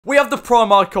the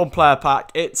Prime Icon player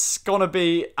pack. It's gonna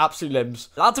be absolute limbs.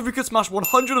 Lads, if we could smash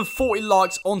 140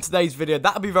 likes on today's video,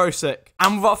 that would be very sick.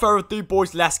 And without further ado,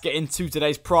 boys, let's get into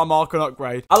today's Prime Icon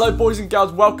upgrade. Hello, boys and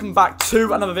girls. Welcome back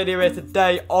to another video here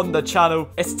today on the channel.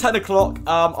 It's 10 o'clock.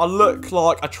 I look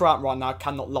like a tramp right now, I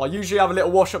cannot lie. Usually I have a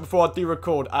little wash up before I do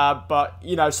record. But,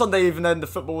 you know, Sunday evening, the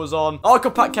football was on.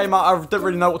 Icon pack came out. I didn't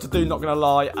really know what to do, not gonna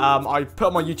lie. I put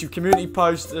on my YouTube community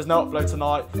post. There's no upload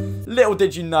tonight. Little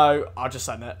did you know, I just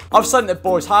sent it. I've sent it,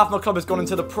 boys. Half my club has gone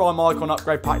into the Prime Icon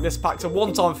upgrade pack. This pack's a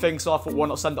one-time thing, so I thought, why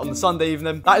not send it on the Sunday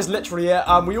evening? That is literally it.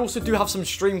 We also do have some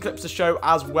stream clips to show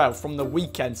as well from the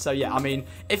weekend. So yeah, I mean,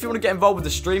 if you want to get involved with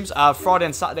the streams, Friday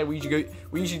and Saturday we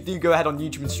usually do go ahead on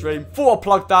YouTube and stream. Thought I'd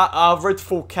plug that. Road to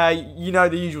 4K, you know,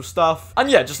 the usual stuff. And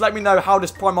yeah, just let me know how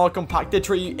this Prime Icon pack did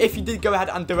treat you. If you did go ahead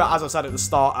and do it, as I said at the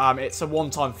start, it's a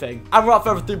one-time thing. And without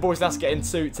further ado, boys, let's get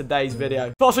into today's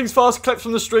video. First things first, clips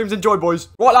from the streams. Enjoy, boys.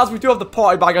 Right, lads, we do have the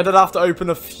party bag. I did have to open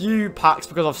a few packs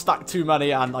because I've stacked too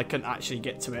many and I couldn't actually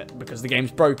get to it because the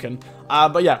game's broken.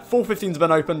 But yeah, 415's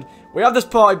been opened. We have this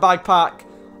party bag pack.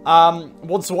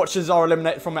 Once the watchers are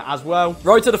eliminated from it as well.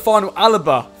 Road to the final,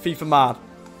 Alaba, FIFA mad.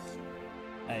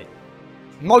 Hey.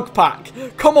 Mug pack.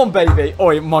 Come on, baby.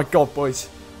 Oh my god, boys.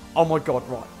 Oh my god,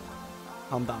 right.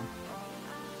 Calm down.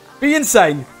 Be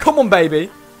insane. Come on, baby.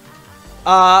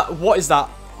 What is that?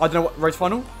 I don't know what. Race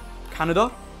final?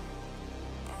 Canada?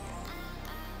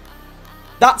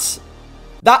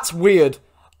 That's weird.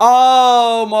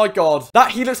 Oh my god.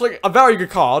 That he looks like a very good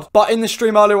card. But in the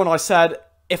stream earlier on, I said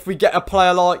if we get a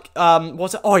player like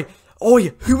what's it? Oi,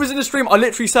 who was in the stream? I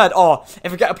literally said, oh,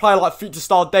 if we get a player like future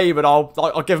star David,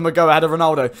 I'll give him a go ahead of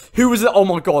Ronaldo. Who was it? Oh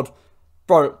my god.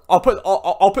 Bro, I'll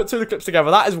put two of the clips together.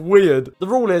 That is weird. The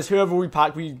rule is whoever we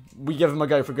pack, we give them a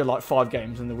go for a good like 5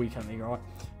 games in the weekend league, right?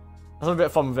 Let's have a bit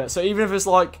of fun with it. So even if it's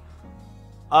like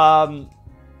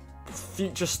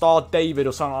future star David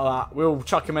or something like that, we'll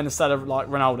chuck him in instead of like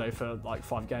Ronaldo for like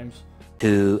 5 games.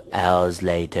 2 hours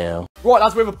later. Right,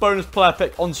 lads, we have a bonus player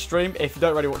pick on stream. If you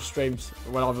don't really watch streams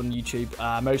when I'm on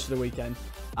YouTube, most of the weekend.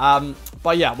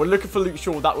 But yeah, we're looking for Luke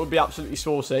Shaw. That would be absolutely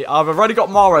saucy. I've already got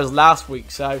Mahrez last week,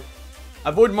 so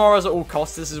avoid Mahrez at all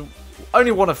costs. This is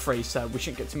only 1 of 3, so we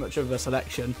shouldn't get too much of a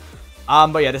selection.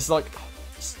 But yeah, this is like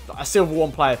a silver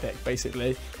 1 player pick,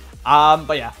 basically.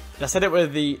 But yeah, let's hit it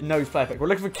with the nose player pick. We're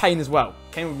looking for Kane as well.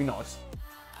 Kane would be nice.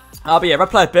 But yeah,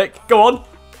 red player pick. Go on.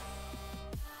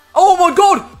 Oh my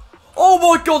god! Oh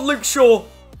my god, Luke Shaw!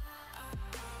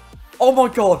 Oh my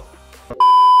god.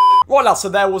 Right, lads, so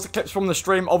there was the clips from the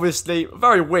stream. Obviously,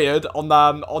 very weird on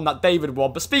that David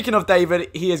one. But speaking of David,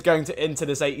 he is going to enter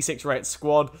this 86 rated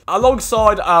squad.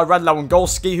 Alongside Red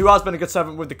Lewandowski, who has been a good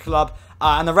servant with the club.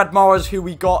 And the Red Mahrez, who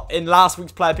we got in last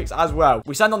week's player picks as well.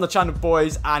 We sent on the channel,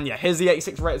 boys. And yeah, here's the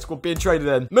 86 rated squad being traded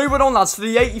in. Moving on, lads, to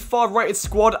the 85 rated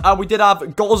squad. We did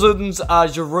have Gozens,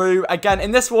 Giroud. Again,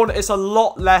 in this one, it's a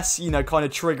lot less, you know, kind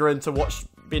of triggering to watch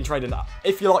being traded.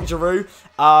 If you like Giroud,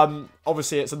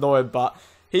 obviously it's annoying, but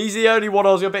he's the only one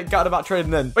I was a bit gutted about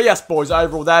trading in. But yes, boys,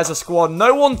 overall, there's a squad.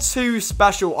 No one too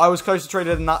special. I was close to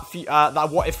trading in that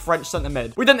what if French centre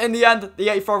mid. We didn't in the end. The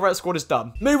 85 rated squad is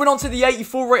done. Moving on to the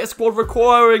 84 rated squad,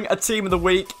 requiring a team of the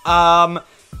week.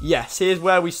 Yes, here's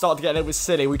where we start to get a little bit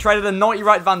silly. We traded a 90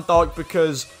 rated Van Dijk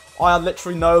because I had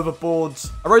literally no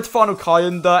overboards. I wrote to final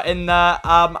Kayunda in there,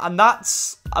 and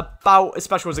that's about as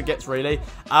special as it gets, really.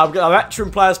 We've got our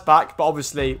veteran players back, but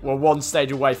obviously we're 1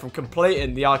 stage away from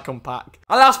completing the icon pack.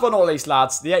 And last but not least,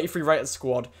 lads, the 83 rated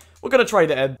squad. We're going to trade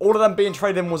it in. All of them being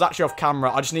traded in was actually off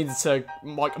camera. I just needed to,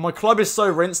 my club is so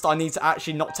rinsed, I need to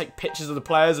actually not take pictures of the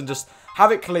players and just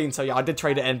have it clean. So yeah, I did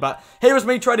trade it in. But here was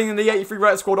me trading in the 83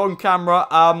 rated squad on camera.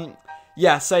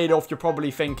 Yeah, say it off, you're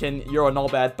probably thinking you're a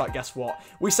knobhead, but guess what?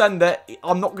 We send it.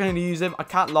 I'm not going to use him. I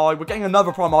can't lie. We're getting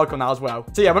another Prime Icon now as well.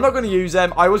 So yeah, we're not going to use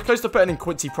him. I was close to putting in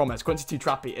Quincy Promise. Quincy 2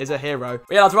 Trappy is a hero.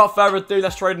 But yeah, without further ado,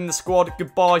 let's trade in the squad.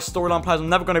 Goodbye, storyline players. I'm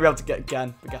never going to be able to get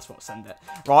again. But guess what? Send it.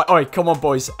 Right, alright, come on,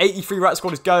 boys. 83 rated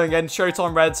squad is going in.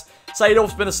 Showtime Reds.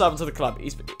 Seydorf's been a servant to the club.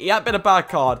 He hasn't been a bad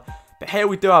card. But here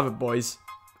we do have it, boys.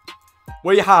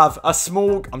 We have a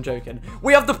small... I'm joking.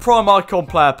 We have the Prime Icon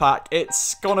player pack.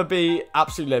 It's gonna be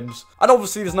absolute limbs. And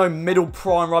obviously, there's no middle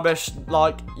prime rubbish.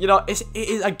 Like, you know, it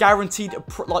is a guaranteed,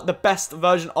 like, the best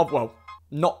version of... Well,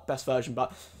 not best version,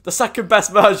 but the second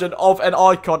best version of an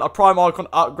icon. A Prime Icon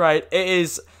upgrade. It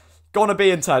is gonna be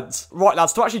intense. Right,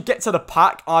 lads, to actually get to the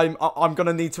pack, I'm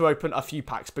gonna need to open a few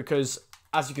packs. Because,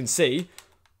 as you can see...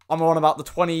 I'm on about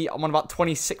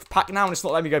 26th pack now, and it's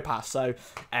not letting me go past. So,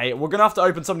 hey, we're going to have to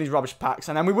open some of these rubbish packs,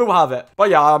 and then we will have it. But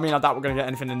yeah, I mean, I doubt we're going to get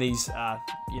anything in these,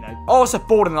 you know. Oh, it's a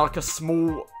board and like a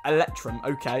small Electrum.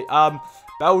 Okay.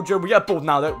 Belgium. We get bored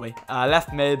now, don't we?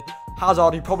 Left mid.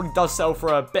 Hazard, who probably does sell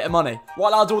for a bit of money.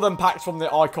 Right, lads, all them packs from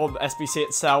the Icon SBC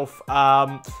itself.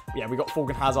 Yeah, we got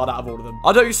Fulgen Hazard out of all of them.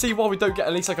 I don't see why we don't get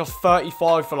at least like a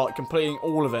 35 for like completing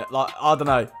all of it. Like, I don't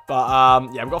know.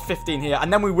 But yeah, we've got 15 here.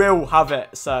 And then we will have it.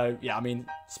 So, yeah, I mean,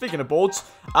 speaking of boards,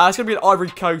 it's going to be an Ivory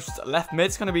Coast left mid.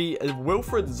 It's going to be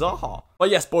Wilfred Zaha. But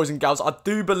yes, boys and girls, I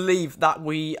do believe that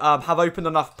we have opened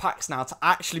enough packs now to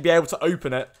actually be able to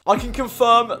open it. I can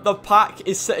confirm the pack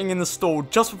is sitting in the store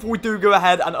just before we do go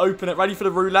ahead and open it, ready for the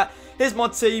roulette. Here's my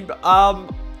team.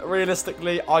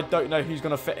 Realistically, I don't know who's going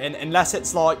to fit in unless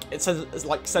it's like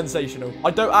sensational.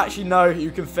 I don't actually know who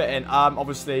can fit in.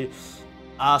 Obviously,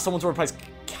 someone to replace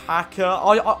Kaka.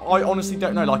 I honestly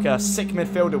don't know. Like a sick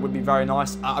midfielder would be very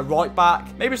nice. A right back,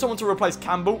 maybe someone to replace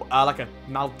Campbell, like a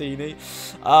Maldini,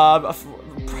 a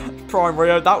Prime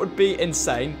Rio. That would be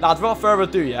insane. Lads, without further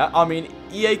ado, yeah, I mean,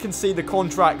 EA can see the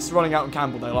contracts running out on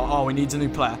Campbell. They're like, oh, he needs a new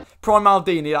player. Prime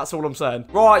Maldini, that's all I'm saying.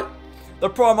 Right, the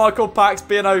Prime Icon pack's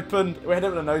being opened. We're heading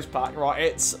with a nose pack, right?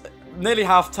 It's nearly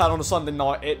 10:30 on a Sunday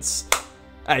night. It's,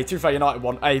 hey, 2 United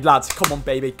one. Hey, lads, come on,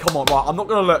 baby, come on. Right, I'm not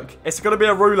going to look. It's going to be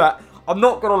a roulette. I'm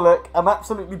not going to look. I'm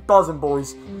absolutely buzzing,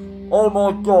 boys. Oh,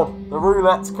 my God. The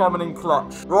roulette's coming in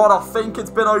clutch. Right, I think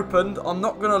it's been opened. I'm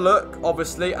not going to look,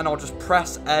 obviously, and I'll just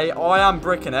press A. I am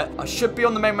bricking it. I should be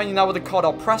on the main menu now with the card.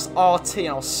 I'll press RT, and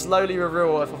I'll slowly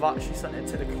reveal if I've actually sent it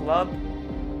to the club.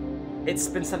 It's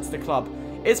been sent to the club.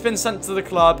 It's been sent to the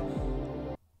club.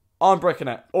 I'm bricking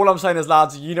it. All I'm saying is,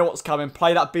 lads, you know what's coming.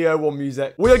 Play that BO1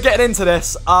 music. We are getting into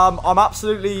this. I'm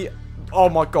absolutely... Oh,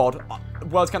 my God.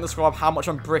 Words can't describe how much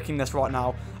I'm bricking this right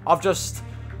now. I've just...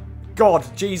 God,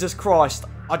 Jesus Christ.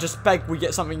 I just beg we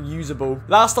get something usable.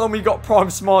 Last time we got Prime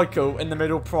Schmeichel in the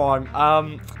middle prime.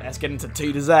 Let's get into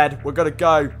 2 to Z. We're going to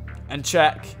go and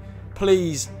check.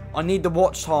 Please. I need the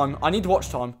watch time. I need the watch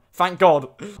time. Thank God.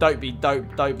 Don't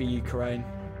be Ukraine.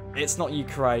 It's not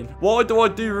Ukraine. Why do I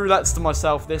do roulettes to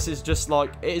myself? This is just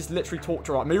like, it is literally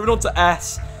torture. Right, moving on to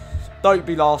S. Don't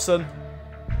be Larson.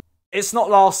 It's not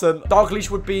Larson. Dalglish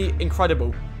would be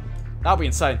incredible. That would be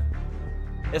insane.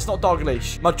 It's not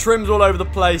Dalglish. My trim's all over the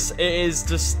place. It is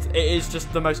just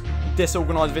the most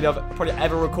disorganized video I've probably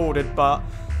ever recorded. But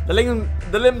the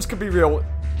limbs could be real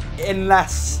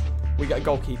unless we get a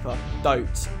goalkeeper.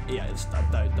 Don't. Yeah,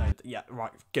 don't. Yeah,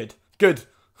 right. Good.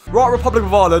 Right, Republic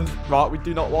of Ireland. Right, we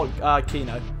do not want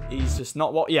Keno. He's just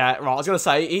not what... Yeah, right. I was going to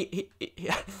say,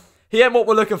 he ain't what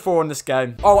we're looking for in this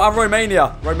game. Oh, and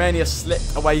Romania. Romania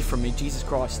slipped away from me. Jesus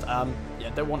Christ. Yeah,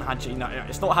 don't want Hadji. No,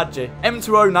 it's not Hadji.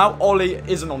 M2O now. Ollie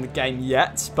isn't on the game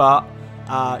yet, but...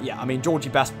 yeah, I mean, Georgie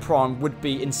Best Prime would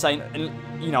be insane. And,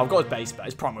 you know, I've got his base, but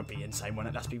his Prime would be insane,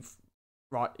 wouldn't it? Let's be...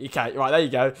 Right, okay, right, there you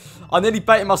go. I nearly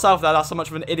baited myself there. That's how much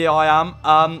of an idiot I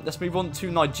am. Let's move on to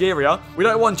Nigeria. We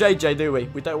don't want JJ, do we?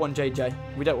 We don't want JJ.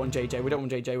 We don't want JJ. We don't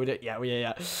want JJ. We don't...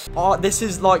 Yeah. Oh, this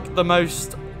is like the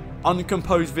most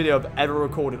uncomposed video I've ever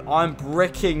recorded. I'm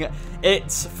bricking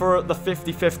it for the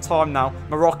 55th time now.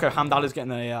 Morocco, Hamdal is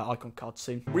getting an icon card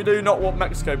soon. We do not want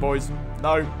Mexico, boys.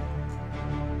 No.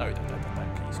 No, don't,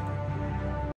 please.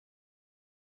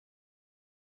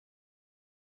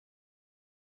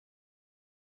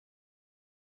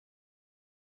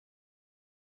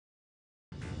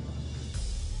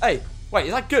 Hey, wait,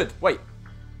 is that good? Wait,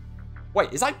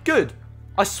 is that good?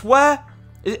 I swear,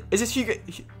 is this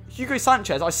Hugo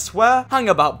Sanchez? I swear. Hang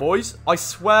about, boys. I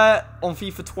swear on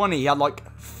FIFA 20, he had like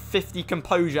 50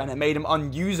 composure and it made him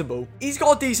unusable. He's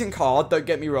got a decent card, don't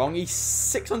get me wrong. He's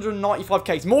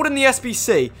 695k. It's more than the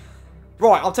SBC.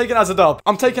 Right, I'm taking it as a dub.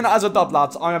 I'm taking it as a dub,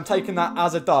 lads. I am taking that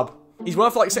as a dub. He's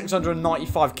worth like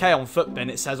 695k on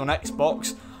Footbin, it says on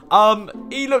Xbox.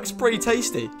 He looks pretty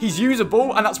tasty. He's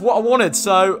usable, and that's what I wanted,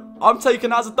 so I'm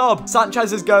taking as a dub.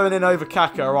 Sanchez is going in over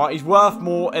Kaka, right? He's worth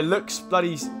more. It looks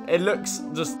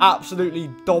just absolutely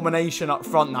domination up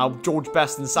front now. George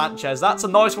Best and Sanchez. That's a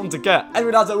nice one to get.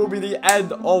 Anyway, lads, that will be the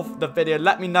end of the video.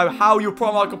 Let me know how your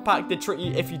Prime Icon pack did trick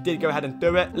you if you did go ahead and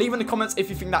do it. Leave in the comments if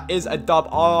you think that is a dub.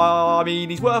 I mean,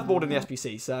 he's worth more than the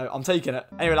SPC, so I'm taking it.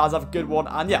 Anyway, lads, have a good one,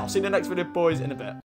 and yeah, I'll see you in the next video, boys, in a bit.